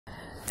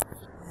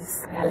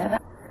Escalada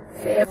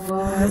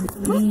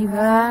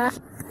Deportiva.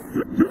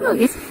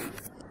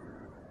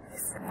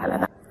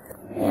 Escalada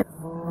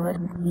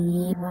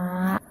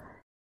Deportiva.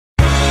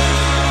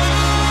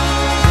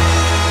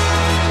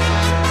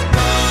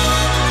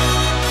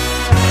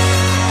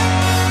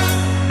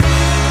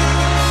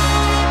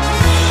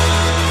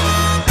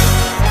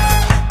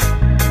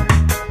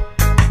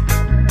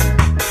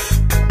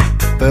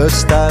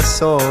 First I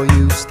saw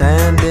you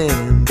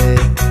standing there,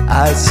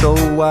 eyes so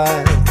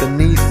wide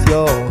beneath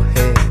your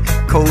head,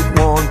 coat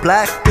worn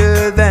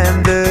blacker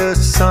than the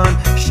sun,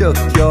 shook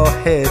your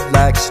head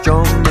like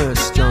strummers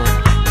strum,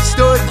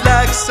 stood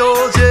like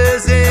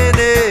soldiers in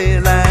a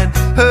line,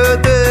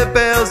 heard the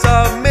bells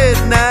of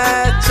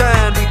midnight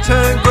chime, we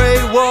turned grey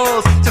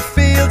walls to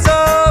fields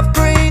of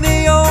green,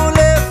 the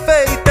only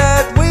faith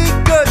that we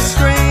could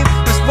scream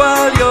was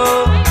while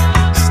you're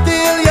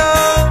still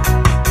young,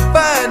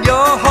 find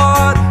your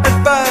heart,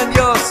 find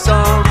your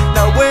song.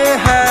 Now where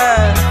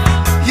have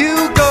you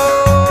gone?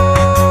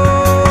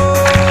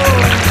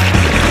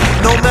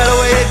 No matter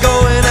where you're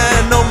going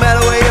and no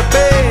matter where you've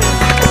been,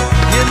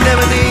 you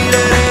never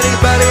needed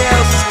anybody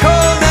else's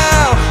call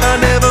now.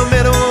 I never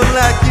met a one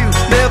like you,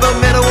 never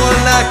met a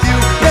one like you,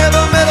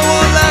 never met a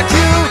one like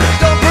you.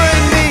 Don't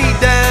bring me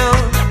down.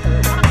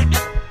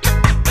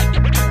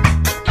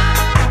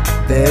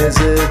 There's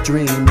a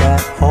dream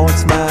that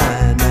haunts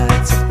my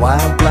nights,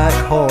 wild black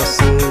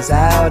horses